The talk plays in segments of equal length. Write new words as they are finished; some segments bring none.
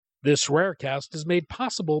This Rarecast is made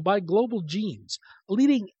possible by Global Genes, a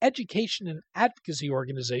leading education and advocacy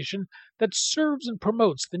organization that serves and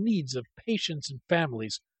promotes the needs of patients and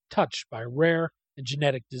families touched by rare and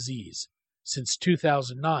genetic disease. Since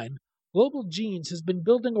 2009, Global Genes has been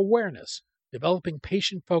building awareness, developing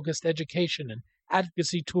patient focused education and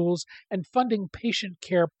advocacy tools, and funding patient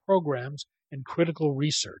care programs and critical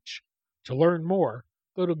research. To learn more,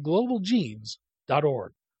 go to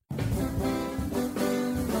globalgenes.org.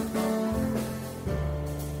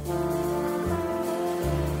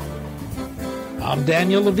 I'm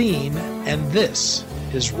Daniel Levine, and this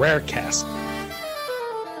is Rarecast.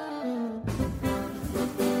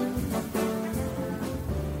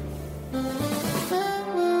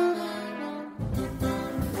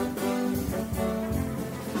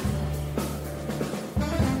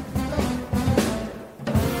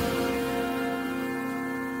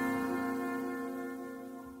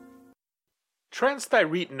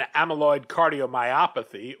 Transthyretin amyloid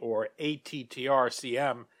cardiomyopathy, or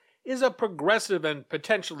ATTR-CM, is a progressive and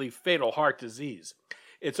potentially fatal heart disease.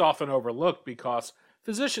 It's often overlooked because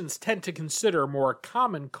physicians tend to consider more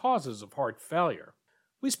common causes of heart failure.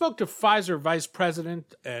 We spoke to Pfizer Vice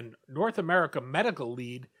President and North America Medical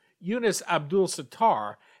Lead Yunus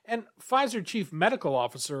Abdul-Sattar and Pfizer Chief Medical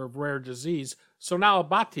Officer of Rare Disease Sonal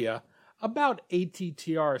Bhatia about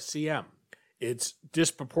ATTR-CM, its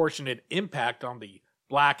disproportionate impact on the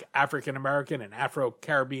Black, African American, and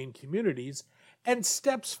Afro-Caribbean communities, and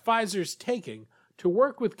steps Pfizer's taking to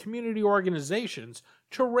work with community organizations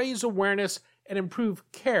to raise awareness and improve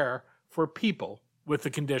care for people with the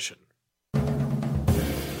condition.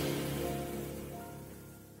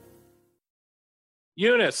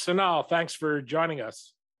 Yunus, Sonal, thanks for joining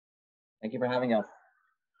us. Thank you for having us.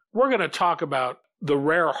 We're going to talk about the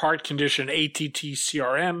rare heart condition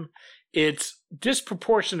ATTR-CM, its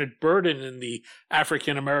disproportionate burden in the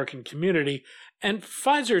African American community, and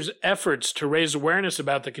Pfizer's efforts to raise awareness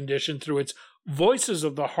about the condition through its Voices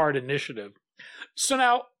of the Heart initiative. So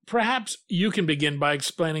now, perhaps you can begin by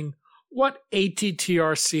explaining what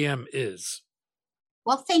ATTR-CM is.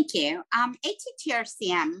 Well, thank you.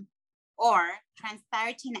 ATTR-CM, or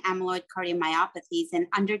transthyretin amyloid cardiomyopathy, is an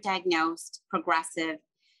underdiagnosed, progressive,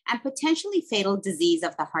 and potentially fatal disease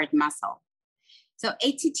of the heart muscle. So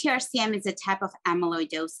ATTR-CM is a type of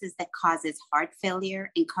amyloidosis that causes heart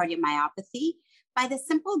failure and cardiomyopathy by the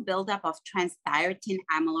simple buildup of transthyretin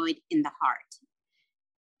amyloid in the heart.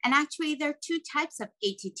 And actually, there are two types of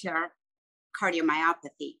ATTR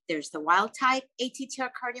cardiomyopathy. There's the wild type ATTR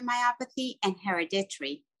cardiomyopathy and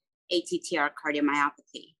hereditary ATTR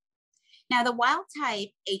cardiomyopathy. Now, the wild type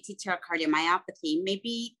ATTR cardiomyopathy may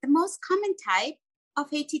be the most common type of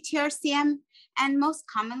ATTR-CM and most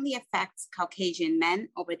commonly affects Caucasian men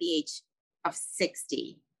over the age of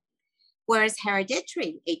 60. Whereas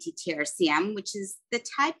hereditary ATTR-CM, which is the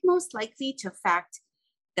type most likely to affect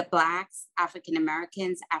the Blacks, African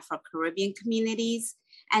Americans, Afro-Caribbean communities,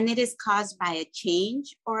 and it is caused by a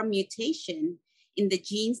change or a mutation in the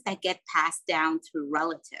genes that get passed down through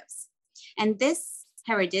relatives. And this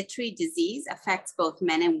hereditary disease affects both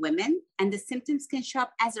men and women, and the symptoms can show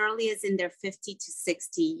up as early as in their 50 to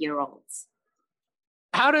 60-year-olds.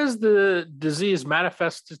 How does the disease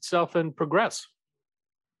manifest itself and progress?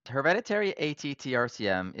 Hereditary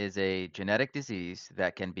ATTR-CM is a genetic disease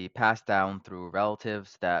that can be passed down through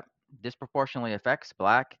relatives that disproportionately affects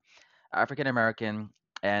Black, African American,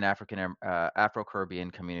 and Afro-Caribbean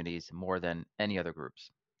communities more than any other groups.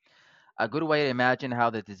 A good way to imagine how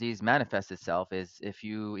the disease manifests itself is if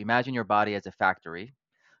you imagine your body as a factory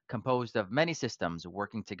composed of many systems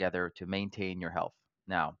working together to maintain your health.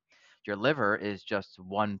 Now, your liver is just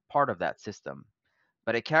one part of that system,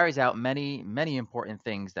 but it carries out many, many important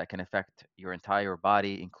things that can affect your entire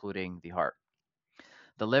body, including the heart.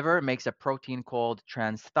 The liver makes a protein called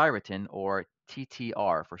transthyretin, or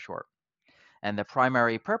TTR for short. And the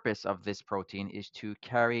primary purpose of this protein is to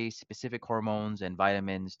carry specific hormones and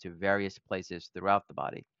vitamins to various places throughout the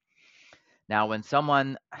body. Now, when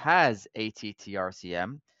someone has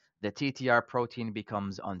ATTR-CM, the TTR protein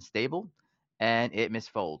becomes unstable and it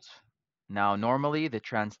misfolds. Now, normally the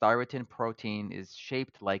transthyretin protein is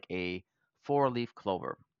shaped like a four-leaf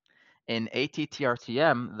clover. In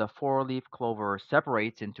ATTR-CM, the four-leaf clover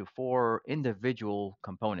separates into four individual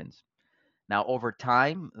components. Now, over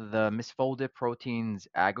time, the misfolded proteins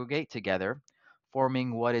aggregate together,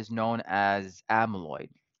 forming what is known as amyloid.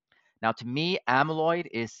 Now, to me, amyloid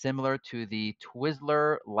is similar to the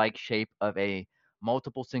Twizzler-like shape of a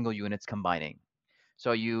multiple single units combining.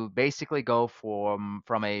 So you basically go from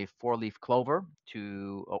a four-leaf clover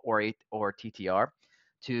to or TTR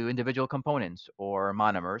to individual components or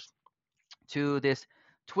monomers to this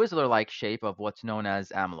Twizzler-like shape of what's known as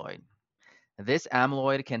amyloid. This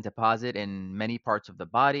amyloid can deposit in many parts of the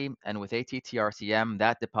body, and with ATTR-CM,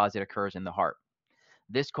 that deposit occurs in the heart.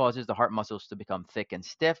 This causes the heart muscles to become thick and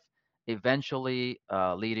stiff, eventually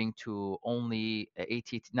leading to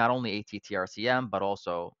not only ATTR-CM, but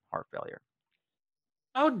also heart failure.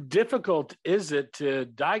 How difficult is it to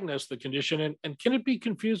diagnose the condition, and can it be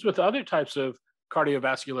confused with other types of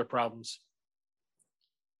cardiovascular problems?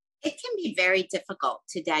 It can be very difficult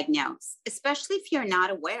to diagnose, especially if you're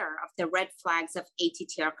not aware of the red flags of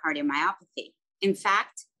ATTR cardiomyopathy. In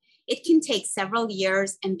fact, it can take several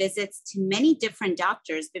years and visits to many different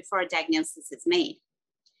doctors before a diagnosis is made.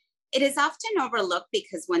 It is often overlooked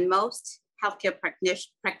because when most healthcare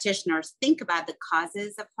practitioners think about the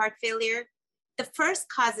causes of heart failure, the first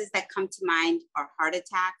causes that come to mind are heart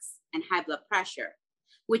attacks and high blood pressure,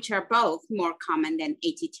 which are both more common than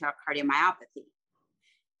ATTR cardiomyopathy.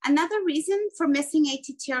 Another reason for missing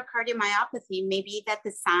ATTR cardiomyopathy may be that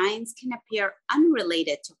the signs can appear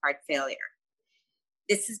unrelated to heart failure.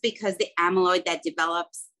 This is because the amyloid that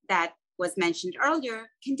develops, that was mentioned earlier,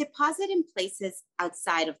 can deposit in places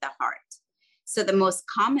outside of the heart. So the most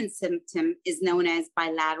common symptom is known as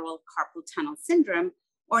bilateral carpal tunnel syndrome,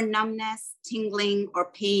 or numbness, tingling, or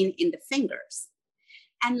pain in the fingers.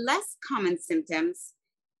 And less common symptoms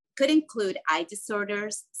could include eye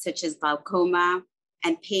disorders such as glaucoma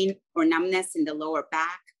and pain or numbness in the lower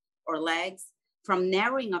back or legs from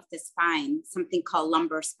narrowing of the spine, something called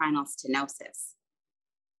lumbar spinal stenosis.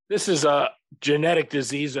 This is a genetic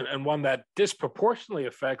disease and one that disproportionately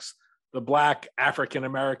affects the Black, African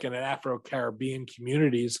American, and Afro-Caribbean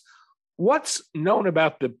communities. What's known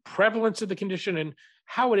about the prevalence of the condition and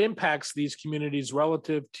how it impacts these communities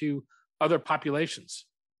relative to other populations?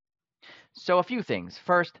 So a few things.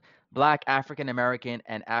 First, Black, African American,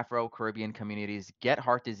 and Afro-Caribbean communities get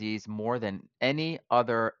heart disease more than any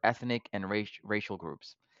other ethnic and racial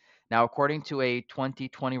groups. Now, according to a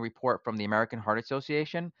 2020 report from the American Heart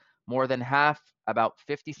Association, more than half, about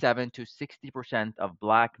 57 to 60% of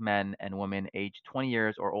Black men and women aged 20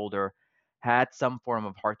 years or older had some form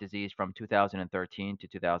of heart disease from 2013 to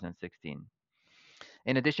 2016.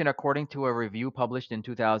 In addition, according to a review published in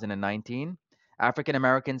 2019, African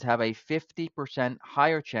Americans have a 50%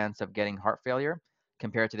 higher chance of getting heart failure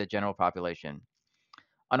compared to the general population.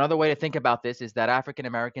 Another way to think about this is that African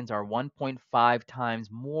Americans are 1.5 times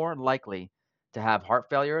more likely to have heart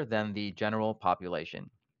failure than the general population.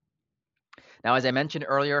 Now, as I mentioned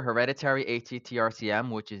earlier, hereditary ATTR-CM,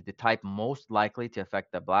 which is the type most likely to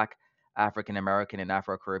affect the Black, African American, and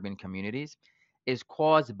Afro-Caribbean communities, is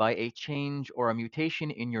caused by a change or a mutation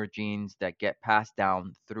in your genes that get passed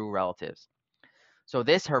down through relatives. So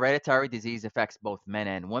this hereditary disease affects both men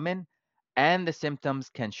and women, and the symptoms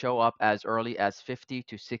can show up as early as 50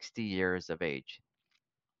 to 60 years of age.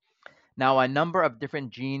 Now, a number of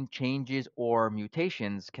different gene changes or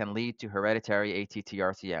mutations can lead to hereditary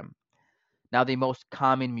ATTR-CM. Now, the most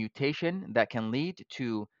common mutation that can lead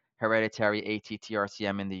to hereditary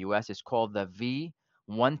ATTR-CM in the US is called the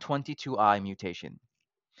V122I mutation.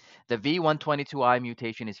 The V122I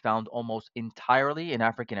mutation is found almost entirely in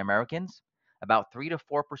African Americans. About 3 to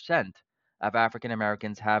 4% of African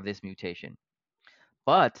Americans have this mutation.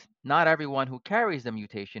 But not everyone who carries the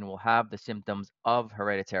mutation will have the symptoms of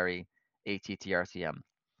hereditary ATTR-CM.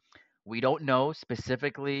 We don't know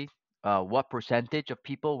specifically what percentage of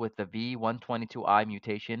people with the V122I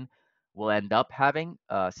mutation will end up having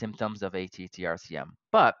symptoms of ATTR-CM.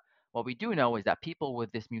 But what we do know is that people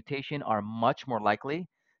with this mutation are much more likely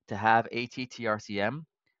to have ATTR-CM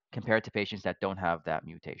compared to patients that don't have that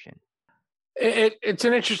mutation. It's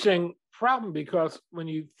an interesting problem because when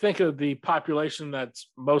you think of the population that's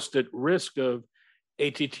most at risk of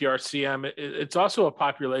ATTR-CM, it's also a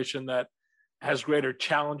population that has greater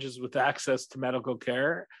challenges with access to medical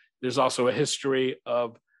care. There's also a history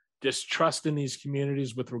of distrust in these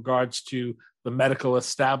communities with regards to the medical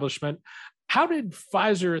establishment. How did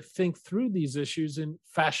Pfizer think through these issues in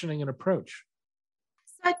fashioning an approach?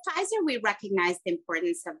 So at Pfizer, we recognize the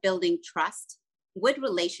importance of building trust with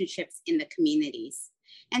relationships in the communities.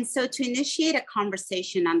 And so to initiate a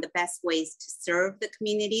conversation on the best ways to serve the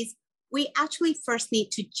communities, we actually first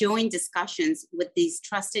need to join discussions with these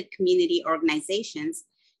trusted community organizations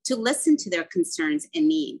to listen to their concerns and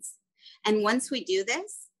needs. And once we do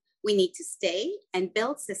this, we need to stay and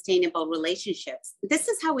build sustainable relationships. This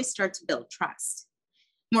is how we start to build trust.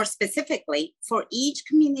 More specifically, for each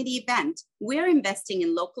community event, we're investing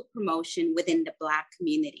in local promotion within the Black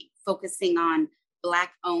community, focusing on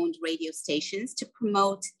Black-owned radio stations to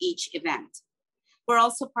promote each event. We're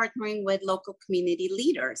also partnering with local community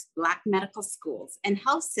leaders, Black medical schools, and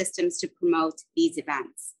health systems to promote these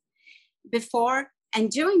events. Before and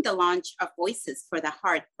during the launch of Voices for the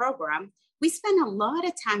Heart program, we spent a lot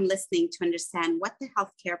of time listening to understand what the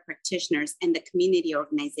healthcare practitioners and the community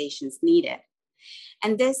organizations needed.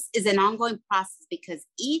 And this is an ongoing process because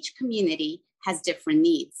each community has different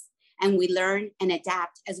needs, and we learn and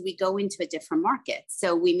adapt as we go into a different market.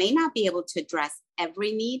 So we may not be able to address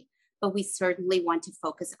every need, but we certainly want to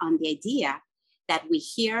focus on the idea that we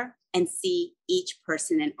hear and see each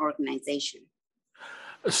person and organization.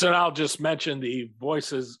 So I'll just mention the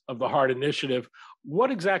Voices of the Heart initiative.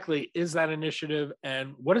 What exactly is that initiative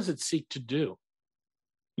and what does it seek to do?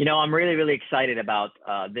 You know, I'm really, really excited about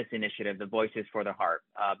this initiative, the Voices for the Heart,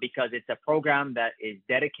 because it's a program that is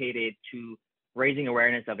dedicated to raising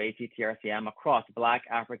awareness of ATTRCM across Black,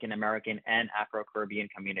 African American, and Afro-Caribbean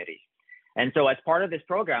communities. And so as part of this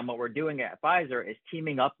program, what we're doing at Pfizer is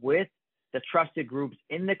teaming up with the trusted groups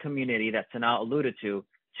in the community that Sanal alluded to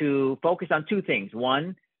focus on two things.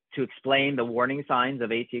 One, to explain the warning signs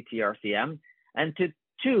of ATTRCM, and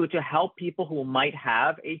two, to help people who might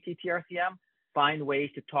have ATTRCM find ways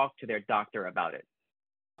to talk to their doctor about it.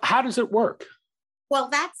 How does it work? Well,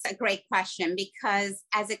 that's a great question because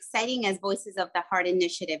as exciting as Voices of the Heart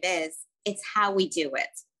initiative is, it's how we do it.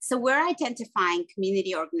 So we're identifying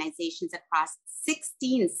community organizations across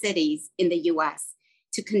 16 cities in the US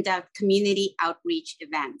to conduct community outreach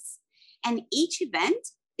events. And each event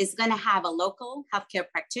is going to have a local healthcare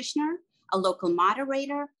practitioner, a local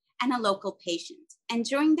moderator, and a local patient. And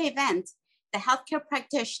during the event, the healthcare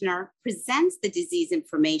practitioner presents the disease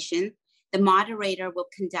information. The moderator will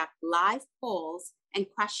conduct live polls and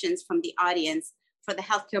questions from the audience for the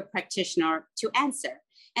healthcare practitioner to answer.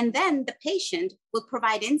 And then the patient will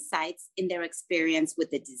provide insights in their experience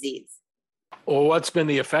with the disease. Well, what's been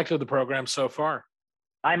the effect of the program so far?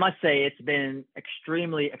 I must say it's been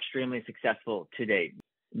extremely, extremely successful to date.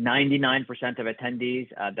 99% of attendees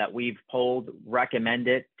that we've polled recommend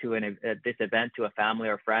it to this event to a family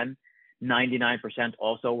or friend. 99%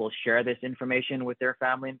 also will share this information with their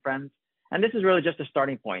family and friends. And this is really just a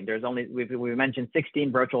starting point. We mentioned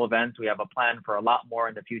 16 virtual events. We have a plan for a lot more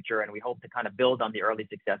in the future, and we hope to kind of build on the early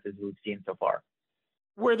successes we've seen so far.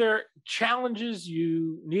 Were there challenges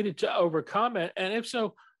you needed to overcome? And if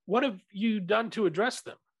so, what have you done to address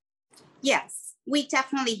them? Yes, we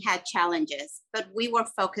definitely had challenges, but we were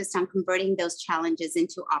focused on converting those challenges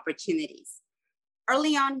into opportunities.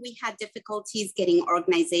 Early on, we had difficulties getting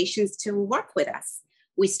organizations to work with us.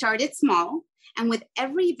 We started small, and with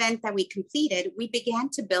every event that we completed, we began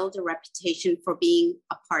to build a reputation for being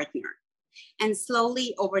a partner. And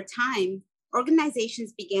slowly over time,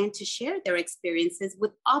 organizations began to share their experiences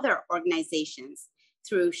with other organizations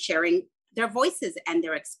through sharing their voices and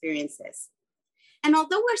their experiences. And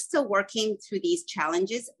although we're still working through these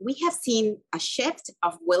challenges, we have seen a shift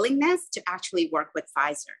of willingness to actually work with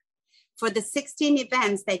Pfizer. For the 16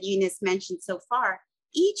 events that Eunice mentioned so far,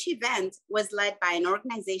 each event was led by an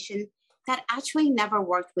organization that actually never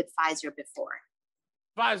worked with Pfizer before.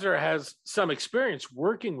 Pfizer has some experience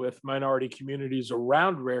working with minority communities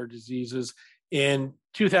around rare diseases. In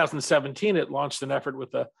 2017, it launched an effort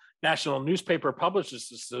with the National Newspaper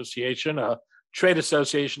Publishers Association, a trade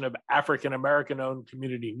association of African American-owned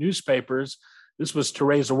community newspapers. This was to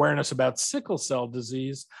raise awareness about sickle cell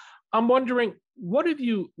disease. I'm wondering, what have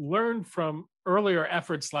you learned from earlier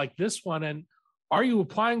efforts like this one, and are you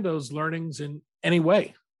applying those learnings in any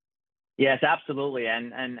way? Yes, absolutely.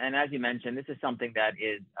 And as you mentioned, this is something that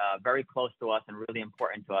is very close to us and really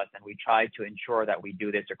important to us. And we try to ensure that we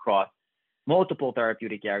do this across multiple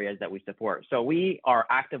therapeutic areas that we support. So we are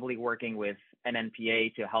actively working with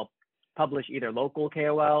NNPA to help publish either local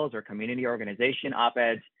KOLs or community organization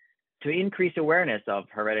op-eds to increase awareness of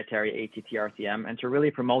hereditary ATTRCM and to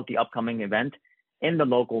really promote the upcoming event in the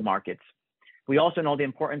local markets. We also know the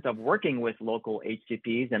importance of working with local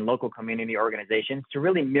HCPs and local community organizations to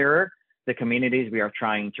really mirror the communities we are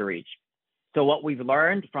trying to reach. So what we've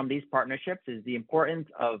learned from these partnerships is the importance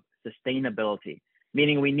of sustainability,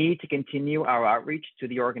 meaning we need to continue our outreach to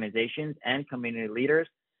the organizations and community leaders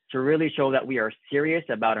to really show that we are serious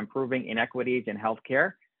about improving inequities in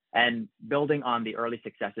healthcare and building on the early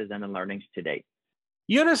successes and the learnings to date.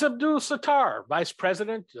 Eunice Abdul-Sattar, Vice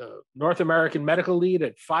President, North American Medical Lead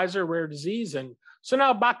at Pfizer Rare Disease, and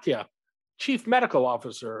Sanal Bhatia, Chief Medical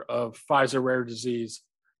Officer of Pfizer Rare Disease.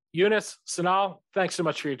 Eunice, Sanal, thanks so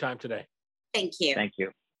much for your time today. Thank you. Thank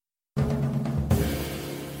you.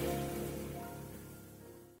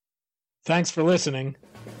 Thanks for listening.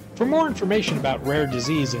 For more information about rare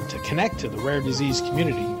disease and to connect to the rare disease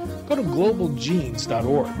community, go to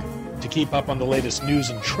globalgenes.org. To keep up on the latest news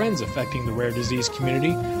and trends affecting the rare disease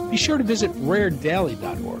community, be sure to visit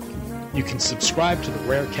raredaily.org. You can subscribe to the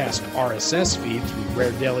Rarecast RSS feed through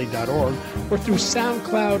raredaily.org or through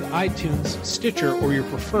SoundCloud, iTunes, Stitcher, or your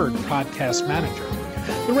preferred podcast manager.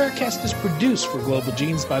 The Rarecast is produced for Global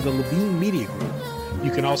Genes by the Levine Media Group.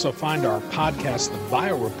 You can also find our podcast, The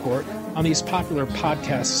Bio Report, on these popular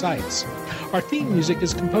podcast sites. Our theme music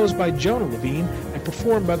is composed by Jonah Levine and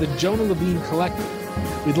performed by the Jonah Levine Collective.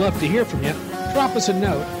 We'd love to hear from you. Drop us a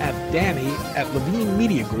note at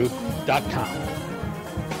danny@levinemediagroup.com.